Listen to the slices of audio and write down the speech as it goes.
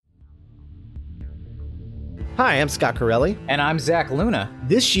Hi, I'm Scott Corelli. And I'm Zach Luna.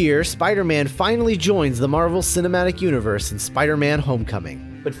 This year, Spider-Man finally joins the Marvel Cinematic Universe in Spider-Man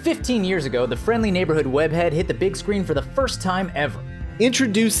Homecoming. But 15 years ago, the friendly neighborhood webhead hit the big screen for the first time ever.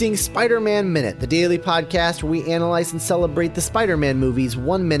 Introducing Spider-Man Minute, the daily podcast where we analyze and celebrate the Spider-Man movies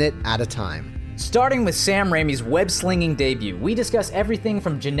 1 minute at a time. Starting with Sam Raimi's web-slinging debut, we discuss everything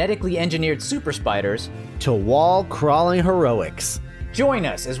from genetically engineered super spiders to wall-crawling heroics. Join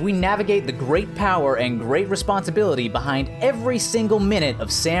us as we navigate the great power and great responsibility behind every single minute of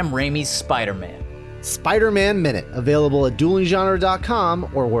Sam Raimi's Spider-Man. Spider-Man Minute, available at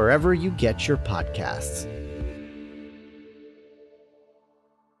duelinggenre.com or wherever you get your podcasts.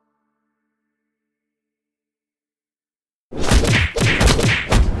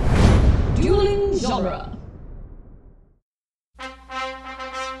 Dueling Genre.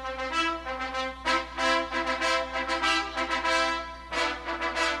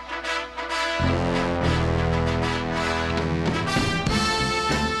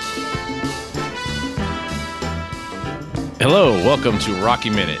 Hello, welcome to Rocky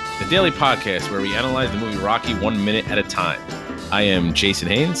Minute, the daily podcast where we analyze the movie Rocky 1 minute at a time. I am Jason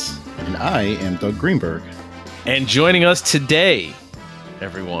Haynes. And I am Doug Greenberg. And joining us today,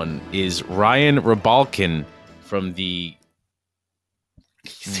 everyone, is Ryan Rebalkin from the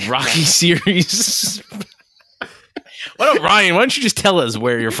Rocky series. What up, Ryan? Why don't you just tell us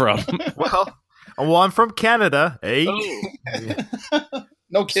where you're from? Well, I'm from Canada. Hey. Oh.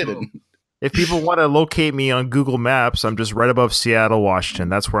 No kidding. If people want to locate me on Google Maps, I'm just right above Seattle, Washington.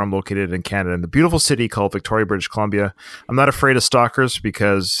 That's where I'm located in Canada, in the beautiful city called Victoria, British Columbia. I'm not afraid of stalkers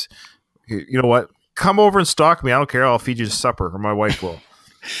because, you know what? Come over and stalk me. I don't care. I'll feed you supper, or my wife will.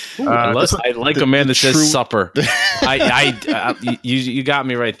 Ooh, I like a man that says supper. You got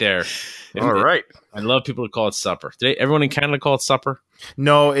me right there. All right. I love people to call it supper. Did everyone in Canada call it supper?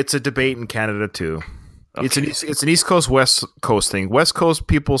 No, it's a debate in Canada too. Okay. It's an East Coast, West Coast thing. West Coast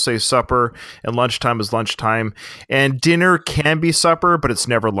people say supper, and lunchtime is lunchtime, and dinner can be supper, but it's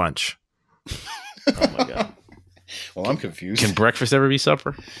never lunch. Oh my god! Well, I'm confused. Can breakfast ever be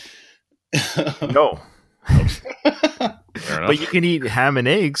supper? No. Fair enough. But you can eat ham and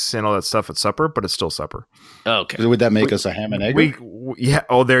eggs and all that stuff at supper, but it's still supper. Okay. Would that make us a ham and egg? Yeah.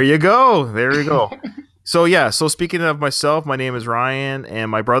 Oh, there you go. There you go. So speaking of myself, my name is Ryan, and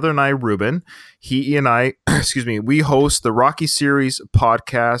my brother and I, Ruben, he and I, we host the Rocky series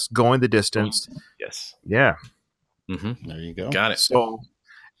podcast, Going the Distance. Yes. Yeah. Mm-hmm. There you go. Got it. So,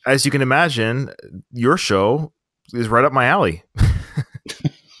 as you can imagine, your show is right up my alley.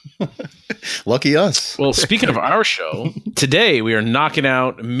 Lucky us. Well, speaking of our show, today we are knocking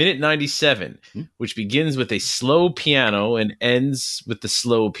out minute 97, which begins with a slow piano and ends with the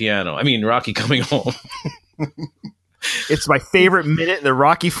slow piano. I mean, Rocky coming home. It's my favorite minute in the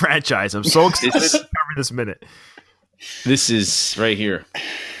Rocky franchise. I'm so excited to cover this minute. This is right here.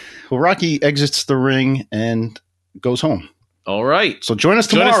 Well, Rocky exits the ring and goes home. All right. So join us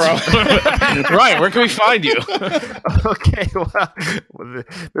tomorrow. Right. Where can we find you? Okay. Well,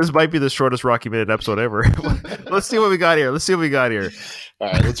 this might be the shortest Rocky Minute episode ever. Let's see what we got here. All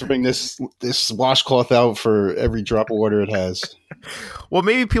right. Let's bring this washcloth out for every drop of water it has. Well,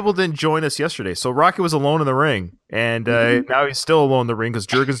 maybe people didn't join us yesterday. So Rocky was alone in the ring, and now he's still alone in the ring because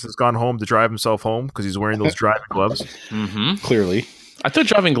Jurgens has gone home to drive himself home because he's wearing those driving gloves. Mm-hmm. Clearly. I thought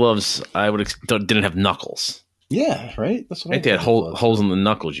driving gloves didn't have knuckles. Yeah, right. That's what I think they had holes in the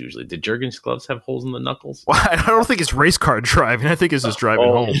knuckles usually. Did Jurgens' gloves have holes in the knuckles? Well, I don't think it's race car driving. I think it's just driving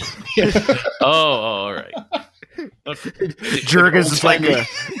home. All right. Jurgens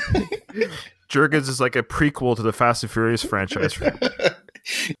is like a prequel to the Fast and Furious franchise.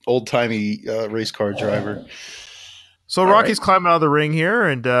 Old-timey race car driver. So Rocky's climbing out of the ring here,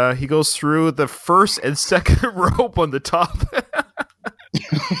 and he goes through the first and second rope on the top.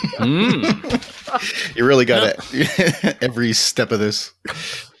 You really got every step of this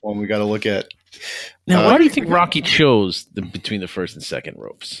one we got to look at. Now, why do you think Rocky chose between the first and second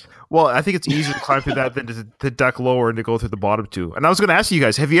ropes? Well, I think it's easier to climb through that than to duck lower and to go through the bottom two. And I was going to ask you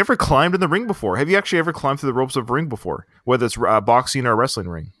guys, have you ever climbed in the ring before? Have you actually ever climbed through the ropes of a ring before, whether it's boxing or a wrestling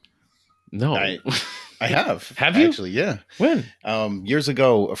ring? No. I have. Have you? Actually, yeah. When? Years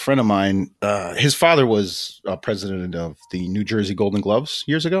ago, a friend of mine, his father was president of the New Jersey Golden Gloves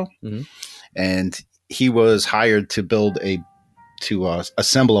years ago. Mm-hmm. And he was hired to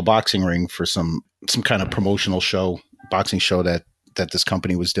assemble a boxing ring for some kind of promotional show, boxing show that this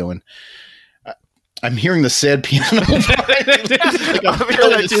company was doing. I'm hearing the sad piano.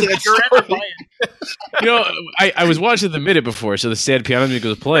 You know, I was watching the minute before, so the sad piano music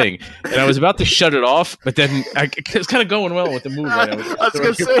was playing, and I was about to shut it off, but then it's kind of going well with the movie. I was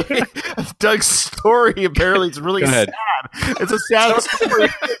going to say, Doug's story apparently is really sad. It's a sad story.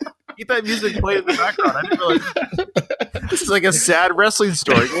 Keep that music playing in the background. I didn't realize this is like a sad wrestling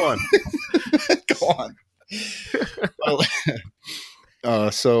story. Go on. Go on.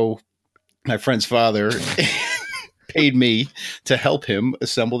 Well, so my friend's father paid me to help him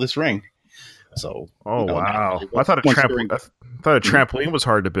assemble this ring. So, wow! I thought a trampoline was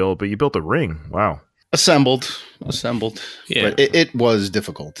hard to build, but you built a ring. Wow! Assembled. Yeah, but it was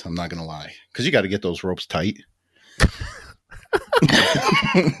difficult. I'm not gonna lie, because you got to get those ropes tight.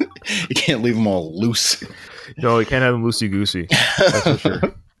 You can't leave them all loose. No, you can't have them loosey goosey. That's for sure.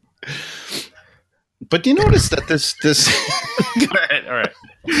 But do you notice that this? all right.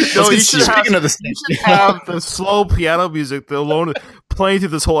 No, you should have the slow piano music alone playing through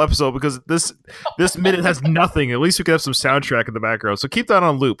this whole episode, because this minute has nothing. At least we could have some soundtrack in the background. So keep that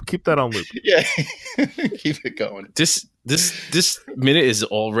on loop. Yeah, keep it going. This minute is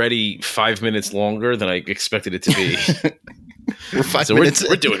already 5 minutes longer than I expected it to be. We're 5 minutes.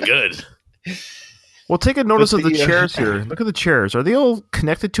 We're doing good. Well, take a notice of the chairs here. Look at the chairs. Are they all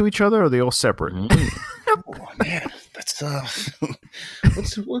connected to each other, or are they all separate? Oh man, that's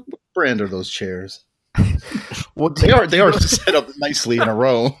what brand are those chairs? Well, they are set up nicely in a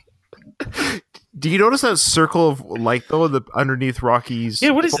row. Do you notice that circle of light though, underneath Rocky's? Yeah,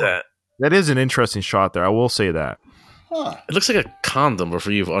 what is that? That is an interesting shot there. I will say that. Huh. It looks like a condom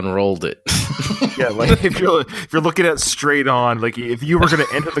before you've unrolled it. Yeah, like if you're looking at it straight on, like if you were going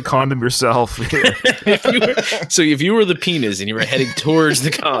to enter the condom yourself. If you were the penis and you were heading towards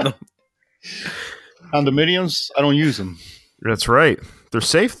the condom. Condominiums, I don't use them. That's right. They're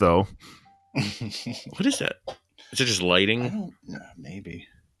safe though. What is that? Is it just lighting? Maybe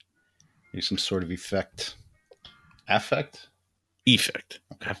some sort of effect. Effect.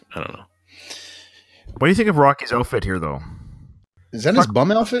 I don't know. What do you think of Rocky's outfit here, though? Is that his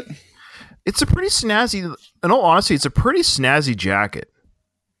bum outfit? It's a pretty snazzy. In all honesty, it's a pretty snazzy jacket.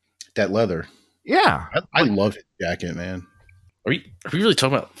 That leather. Yeah, I love his jacket, man. Are we really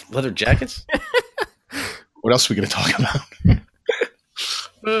talking about leather jackets? What else are we going to talk about?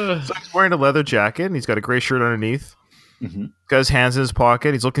 So he's wearing a leather jacket, and he's got a gray shirt underneath. Mm-hmm. Got his hands in his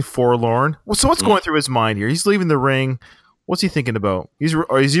pocket. He's looking forlorn. Well, so what's going through his mind here? He's leaving the ring. What's he thinking about? Is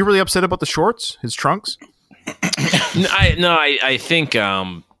he really upset about the shorts, his trunks? I think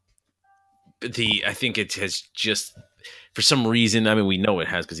I think it has just, for some reason, I mean, we know it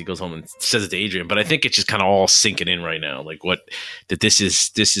has because he goes home and says it to Adrian, but I think it's just kind of all sinking in right now. Like this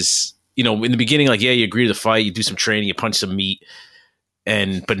is, you know, in the beginning, like, yeah, you agree to the fight, you do some training, you punch some meat,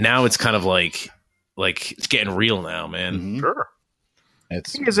 but now it's kind of like it's getting real now, man. Mm-hmm. Sure.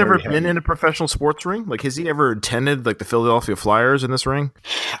 Has he ever been in a professional sports ring? Like, has he ever attended like the Philadelphia Flyers in this ring?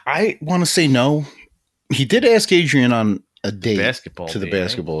 I want to say no. He did ask Adrian on a date to the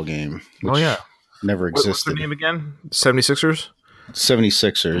basketball game. Oh yeah, never existed. What's their name again? 76ers.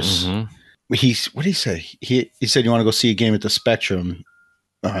 76ers. Mm-hmm. What did he say? He said, "You want to go see a game at the Spectrum?"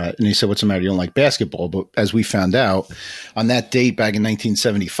 And he said, "What's the matter? You don't like basketball?" But as we found out, on that date back in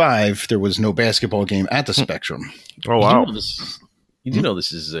 1975, there was no basketball game at the Spectrum. Oh wow. You do know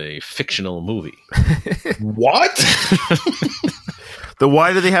this is a fictional movie. What? Then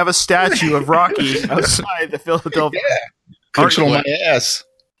why do they have a statue of Rocky outside the Philadelphia? Yeah. Fictional my ass.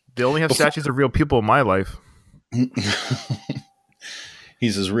 They only have statues of real people in my life.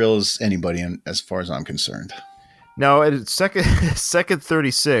 He's as real as anybody, as far as I'm concerned. Now, at second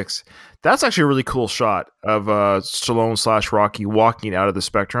 36, that's actually a really cool shot of Stallone / Rocky walking out of the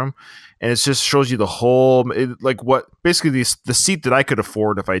Spectrum. And it just shows you the whole, basically the seat that I could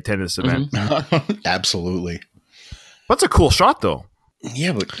afford if I attended this event. Mm-hmm. Absolutely. That's a cool shot, though.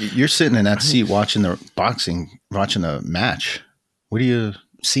 Yeah, but you're sitting in that seat watching the match. What are you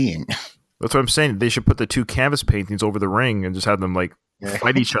seeing? That's what I'm saying. They should put the two canvas paintings over the ring and just have them fight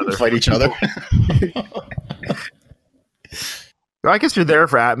each other. Fight each other. I guess you're there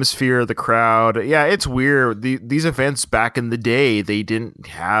for atmosphere, the crowd. Yeah, it's weird. These events back in the day, they didn't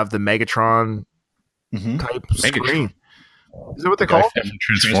have the Megatron type screen. Is that what they call it?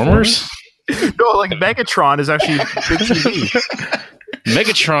 Transformers? No, like Megatron is actually big TV.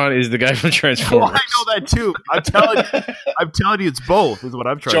 Megatron is the guy from Transformers. Oh, I know that too. I'm telling you, it's both. Is what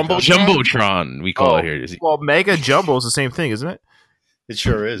I'm trying to tell you. Jumbotron, we call it here. Well, Mega Jumbo is the same thing, isn't it? It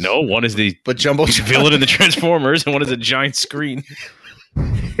sure is. No, one is the villain in the Transformers, and one is a giant screen. I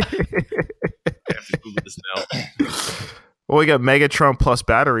have to Google this now. Well, we got Megatron plus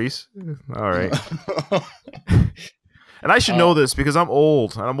batteries. All right. And I should know this because I'm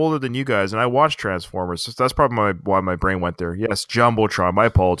old, and I'm older than you guys, and I watch Transformers. So that's probably why my brain went there. Yes, Jumbotron. My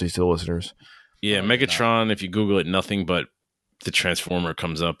apologies to the listeners. Yeah, Megatron, if you Google it, nothing but the Transformer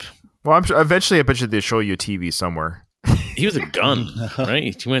comes up. Well, I'm sure eventually I bet you they show you a TV somewhere. He was a gun, right?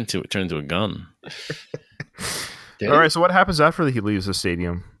 He turned into a gun. All right, so what happens after he leaves the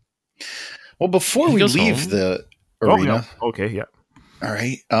stadium? Well, before He we goes leave home. the Oh, arena, yeah. Okay, yeah. all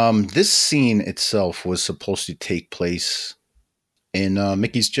right. This scene itself was supposed to take place in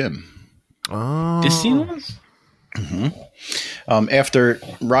Mickey's gym. Oh. This scene was? After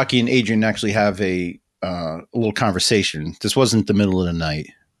Rocky and Adrian actually have a little conversation. This wasn't the middle of the night.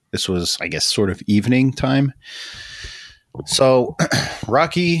 This was, I guess, sort of evening time. So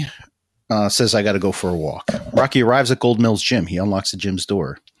Rocky says, I got to go for a walk. Rocky arrives at Gold Mill's gym. He unlocks the gym's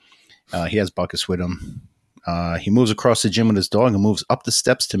door. He has Buckus with him. He moves across the gym with his dog and moves up the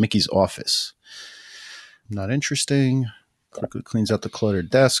steps to Mickey's office. Not interesting. Quickly cleans out the cluttered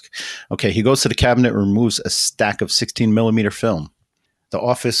desk. Okay, he goes to the cabinet and removes a stack of 16 millimeter film. The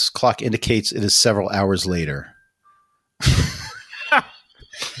office clock indicates it is several hours later.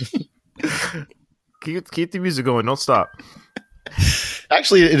 Keep the music going. Don't stop.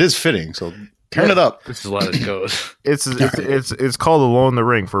 Actually, it is fitting, so turn it up. This is a lot of goes. It's called Alone in the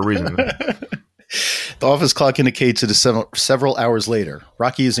Ring for a reason. The office clock indicates it is several hours later.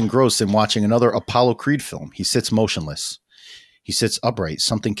 Rocky is engrossed in watching another Apollo Creed film. He sits motionless. He sits upright.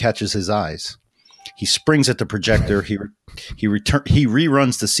 Something catches his eyes. He springs at the projector. He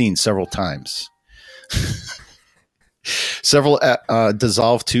reruns the scene several times.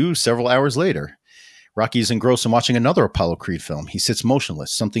 Dissolve to several hours later. Rocky is engrossed in watching another Apollo Creed film. He sits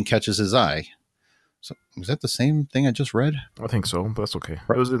motionless. Something catches his eye. So, was that the same thing I just read? I think so, but that's okay.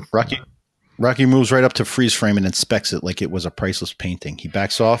 Rocky moves right up to freeze frame and inspects it like it was a priceless painting. He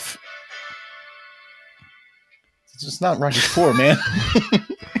backs off. It's not Rocky 4, man.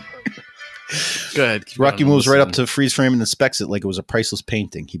 Go ahead. Rocky moves right up to freeze frame and inspects it like it was a priceless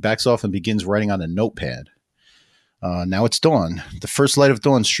painting. He backs off and begins writing on a notepad. Now it's dawn. The first light of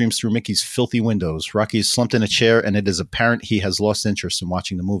dawn streams through Mickey's filthy windows. Rocky is slumped in a chair, and it is apparent he has lost interest in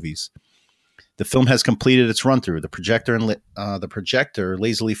watching the movies. The film has completed its run-through. The projector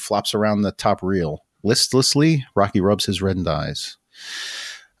lazily flops around the top reel. Listlessly, Rocky rubs his reddened eyes.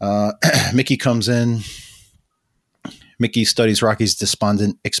 Mickey comes in. Mickey studies Rocky's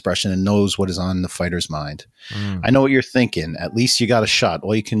despondent expression and knows what is on the fighter's mind. I know what you're thinking. At least you got a shot.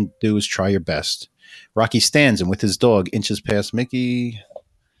 All you can do is try your best. Rocky stands and with his dog inches past Mickey.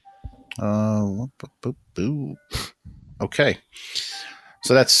 Okay.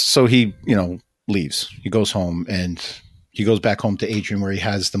 So he, leaves. He goes home and he goes back home to Adrian where he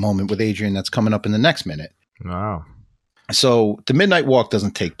has the moment with Adrian that's coming up in the next minute. Wow. So the midnight walk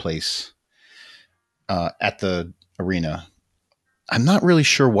doesn't take place at the arena. I'm not really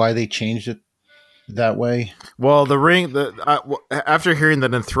sure why they changed it that way. Well, the ring. After hearing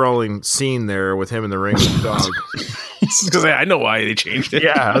that enthralling scene there with him in the ring with the dog, Because I know why they changed it.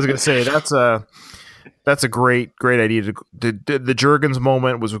 yeah, I was gonna say that's a great idea. The Jurgens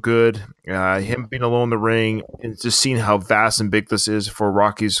moment was good. Him being alone in the ring and just seeing how vast and big this is for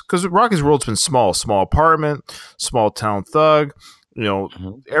Rocky's, because Rocky's world's been small apartment, small town thug.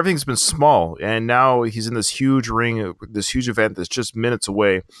 Everything's been small, and now he's in this huge ring, this huge event that's just minutes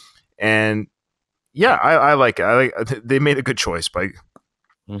away. And yeah, I like it. They made a good choice by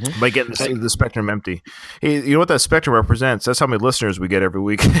getting the Spectrum empty. Hey, you know what that Spectrum represents? That's how many listeners we get every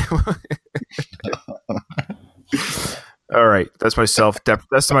week. All right, that's my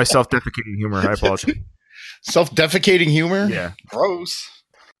self-deprecating humor. I apologize. Self-defecating humor? Yeah, Gross.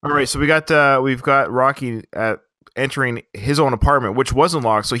 All right, so we've got Rocky entering his own apartment, which wasn't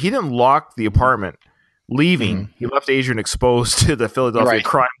locked. So he didn't lock the apartment. Leaving, he left Adrian exposed to the Philadelphia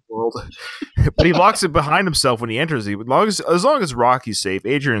crime world, but he locks it behind himself when he enters. As long as Rocky's safe,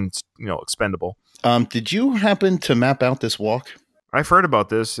 Adrian's expendable. Did you happen to map out this walk? I've heard about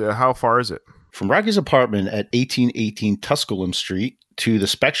this. How far is it? From Rocky's apartment at 1818 Tusculum Street to the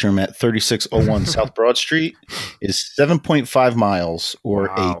Spectrum at 3601 South Broad Street is 7.5 miles, or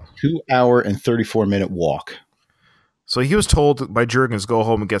a 2 hour and 34-minute walk. So he was told by Jurgens, go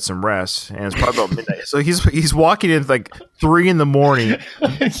home and get some rest, and it's probably about midnight. So he's walking in like 3 a.m.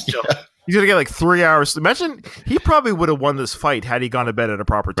 He's gonna get like 3 hours. Imagine he probably would have won this fight had he gone to bed at a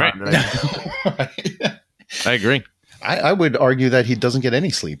proper time. Right. I agree. I would argue that he doesn't get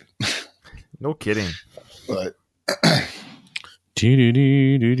any sleep. No kidding. But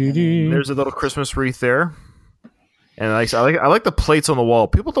there's a little Christmas wreath there, and I like the plates on the wall.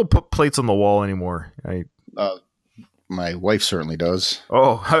 People don't put plates on the wall anymore. My wife certainly does.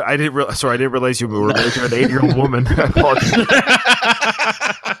 Oh, I didn't realize. Sorry, I didn't realize you were related to an 8-year-old woman. I apologize.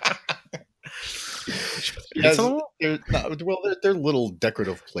 They're little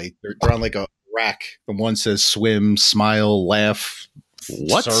decorative plates. They're on like a rack. And one says swim, smile, laugh,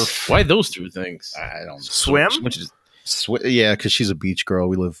 What? surf. Why those two things? I don't know. Swim? Which is, Yeah, because she's a beach girl.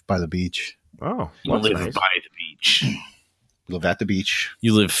 We live by the beach. Oh, you that's live nice. by the beach. We live at the beach.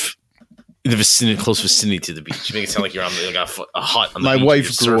 You live in the vicinity, close vicinity to the beach. You make it sound like you're on like a hut on the My beach.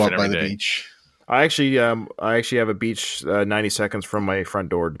 wife You're grew surfing up by every the day. beach. I actually have a beach 90 seconds from my front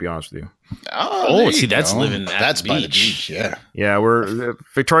door. To be honest with you. Oh, there see, you that's go. living. That's the by the beach. beach. Yeah. Yeah, we're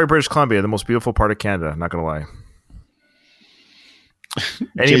Victoria, British Columbia, the most beautiful part of Canada. Not gonna lie.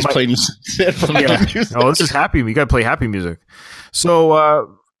 Jay's playing sad music. Oh, this is happy. You got to play happy music. So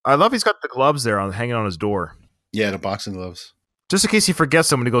I love he's got the gloves there hanging on his door, Yeah, the boxing gloves. just in case he forgets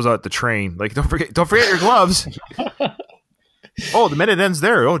them when he goes out the train. Like don't forget your gloves. Oh, the minute ends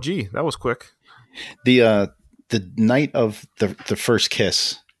there. Oh, gee, that was quick. The night of the first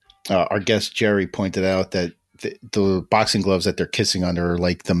kiss, our guest Jerry pointed out that the boxing gloves that they're kissing under are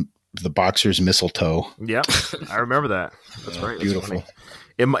like the boxer's mistletoe. Yeah, I remember that. That's right. That's Beautiful. funny.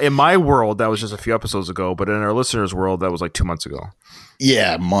 In my world, that was just a few episodes ago, but in our listeners' world, that was like 2 months ago.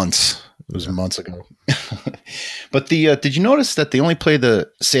 Yeah, months. It was months ago. But did you notice that they only play the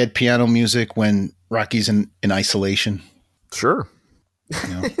sad piano music when Rocky's in isolation? Sure. You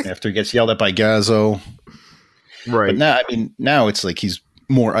know, after he gets yelled at by Gazzo. Right. But now it's like he's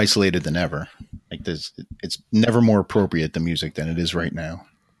more isolated than ever. Like it's never more appropriate, the music, than it is right now.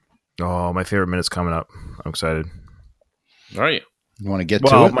 Oh, my favorite minute's coming up. I'm excited. All right. You want to get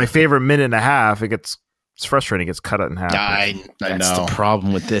Well, to it? my favorite minute and a half, it's frustrating. It gets cut in half. I That's know. the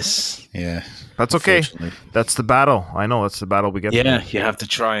problem with this. Yeah. That's okay. Unfortunately. That's the battle. I know that's the battle we get. Yeah, you have to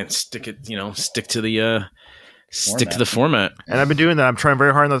try and stick it. Stick to the format. And I've been doing that. I'm trying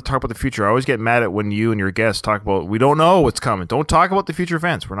very hard not to talk about the future. I always get mad at when you and your guests talk about, we don't know what's coming. Don't talk about the future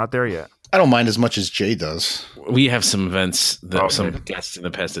events. We're not there yet. I don't mind as much as Jay does. We have some events that some Okay. guests in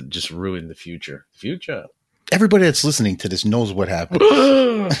the past that just ruined the future. Everybody that's listening to this knows what happened.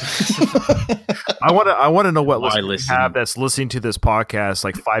 I want to know what Why listeners listen? have that's listening to this podcast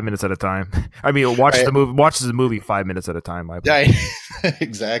like 5 minutes at a time. I mean, watches the movie 5 minutes at a time.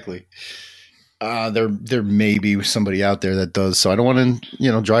 Exactly. There may be somebody out there that does, so I don't want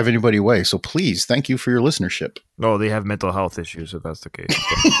to drive anybody away. So please, thank you for your listenership. No, they have mental health issues if that's the case.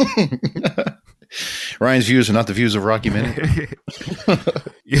 Ryan's views are not the views of Rocky Minute.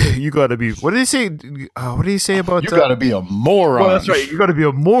 You got to be. What did he say? What did he say about? You got to be a moron. Well, that's right. You got to be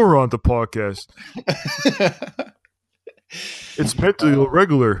a moron to podcast. It's mentally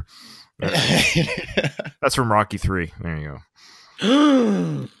irregular. That's from Rocky 3. There you go.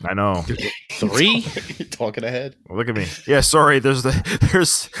 I know. 3? Talking ahead. Well, look at me. Yeah, sorry. There's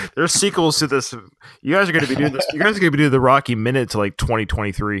sequels to this. You guys are going to be doing this. You guys are going to be doing the Rocky Minute to like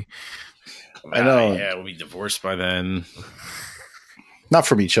 2023. I know. Yeah, we'll be divorced by then. Not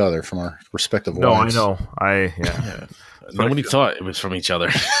from each other, from our respective No, wives. I know. Yeah. Nobody thought it was from each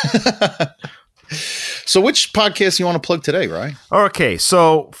other. So which podcast you want to plug today, Ryan? Okay,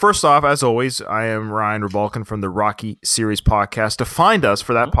 so first off, as always, I am Ryan Rebalkin from the Rocky Series Podcast. To find us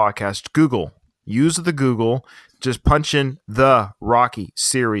for that podcast, use the Google, just punch in the Rocky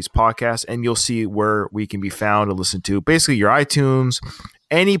Series Podcast, and you'll see where we can be found and listen to. Basically, your iTunes,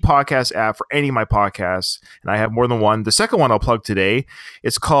 any podcast app for any of my podcasts, and I have more than one. The second one I'll plug today,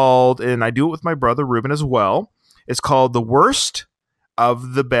 it's called, and I do it with my brother Ruben as well, it's called The Worst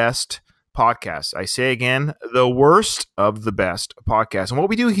of the Best Podcast. I say again, the worst of the best podcast. And what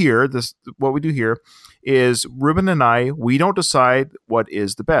we do here is Ruben and I, we don't decide what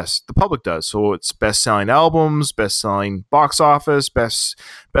is the best. The public does. So it's best-selling albums, best-selling box office, best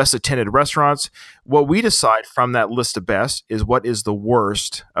attended restaurants. What we decide from that list of best is what is the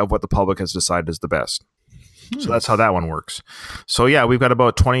worst of what the public has decided is the best. So that's how that one works. So yeah, we've got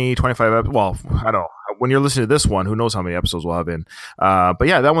about 20, 25, well, I don't know. When you're listening to this one, who knows how many episodes we'll have in. But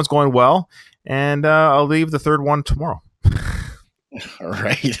yeah, that one's going well. And I'll leave the third one tomorrow. All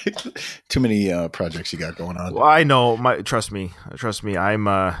right. Too many projects you got going on. Well, I know. Trust me. I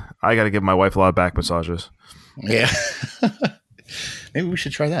got to give my wife a lot of back massages. Yeah. Maybe we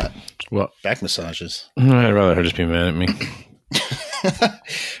should try that. Well, Back massages. I'd rather her just be mad at me.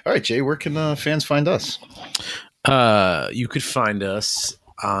 All right, Jay, where can fans find us? You could find us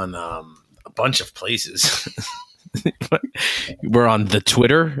on a bunch of places. We're on the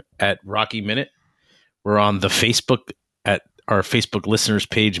Twitter at Rocky Minute. We're on the Facebook at our Facebook listeners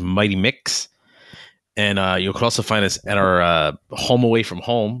page, Mighty Mix. And you can also find us at our home away from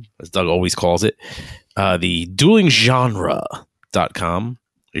home, as Doug always calls it, The duelinggenre.com.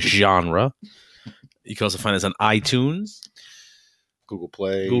 Genre. You can also find us on iTunes, Google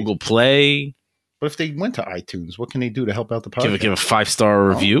Play. Google Play. But if they went to iTunes, what can they do to help out the podcast? Give a 5-star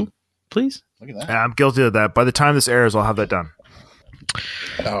review, please. Look at that. I'm guilty of that. By the time this airs, I'll have that done.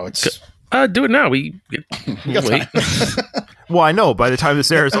 Oh, it's Do it now. We wait. Well, I know. By the time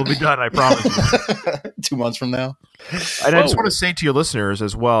this airs, it'll be done. I promise. 2 months from now. And I just want to say to your listeners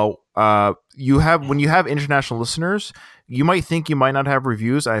as well, when you have international listeners, you might think you might not have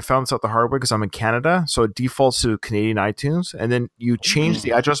reviews. I found this out the hard way because I'm in Canada, so it defaults to Canadian iTunes, and then you change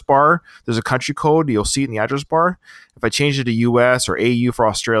the address bar. There's a country code. You'll see it in the address bar. If I change it to US or AU for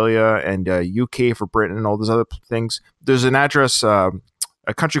Australia and UK for Britain and all those other things, there's an address, a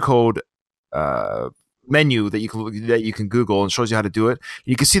country code menu that you can Google and shows you how to do it.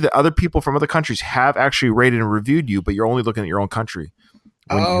 You can see that other people from other countries have actually rated and reviewed you, but you're only looking at your own country.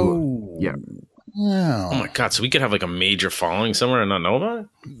 Yeah. Wow. Oh my god! So we could have like a major following somewhere and not know about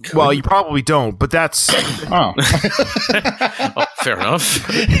it. Well, you probably don't, but that's Oh. Oh, fair enough.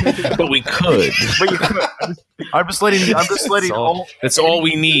 But we could. but you could. I'm just letting That's all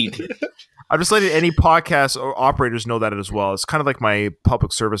we need. I'm just letting any podcast or operators know that as well. It's kind of like my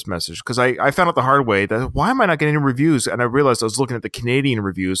public service message because I found out the hard way that why am I not getting any reviews? And I realized I was looking at the Canadian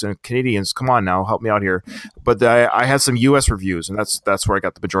reviews and Canadians, come on now, help me out here. But I had some U.S. reviews, and that's where I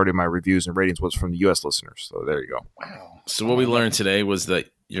got the majority of my reviews and ratings was from the U.S. listeners. So there you go. Wow. So what we learned today was that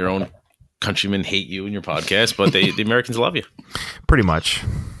your own countrymen hate you and your podcast, but the Americans love you. Pretty much.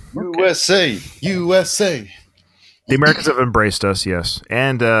 USA. The Americans have embraced us, yes,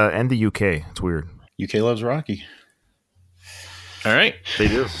 and the UK. It's weird. UK loves Rocky. All right. They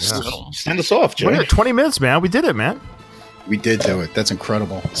do. Send us off, Jay. We're at 20 minutes, man. We did it, man. We did do it. That's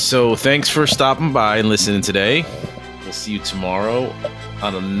incredible. So thanks for stopping by and listening today. We'll see you tomorrow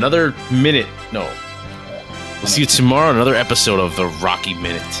on another minute. No. We'll see you tomorrow on another episode of the Rocky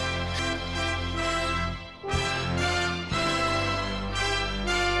Minute.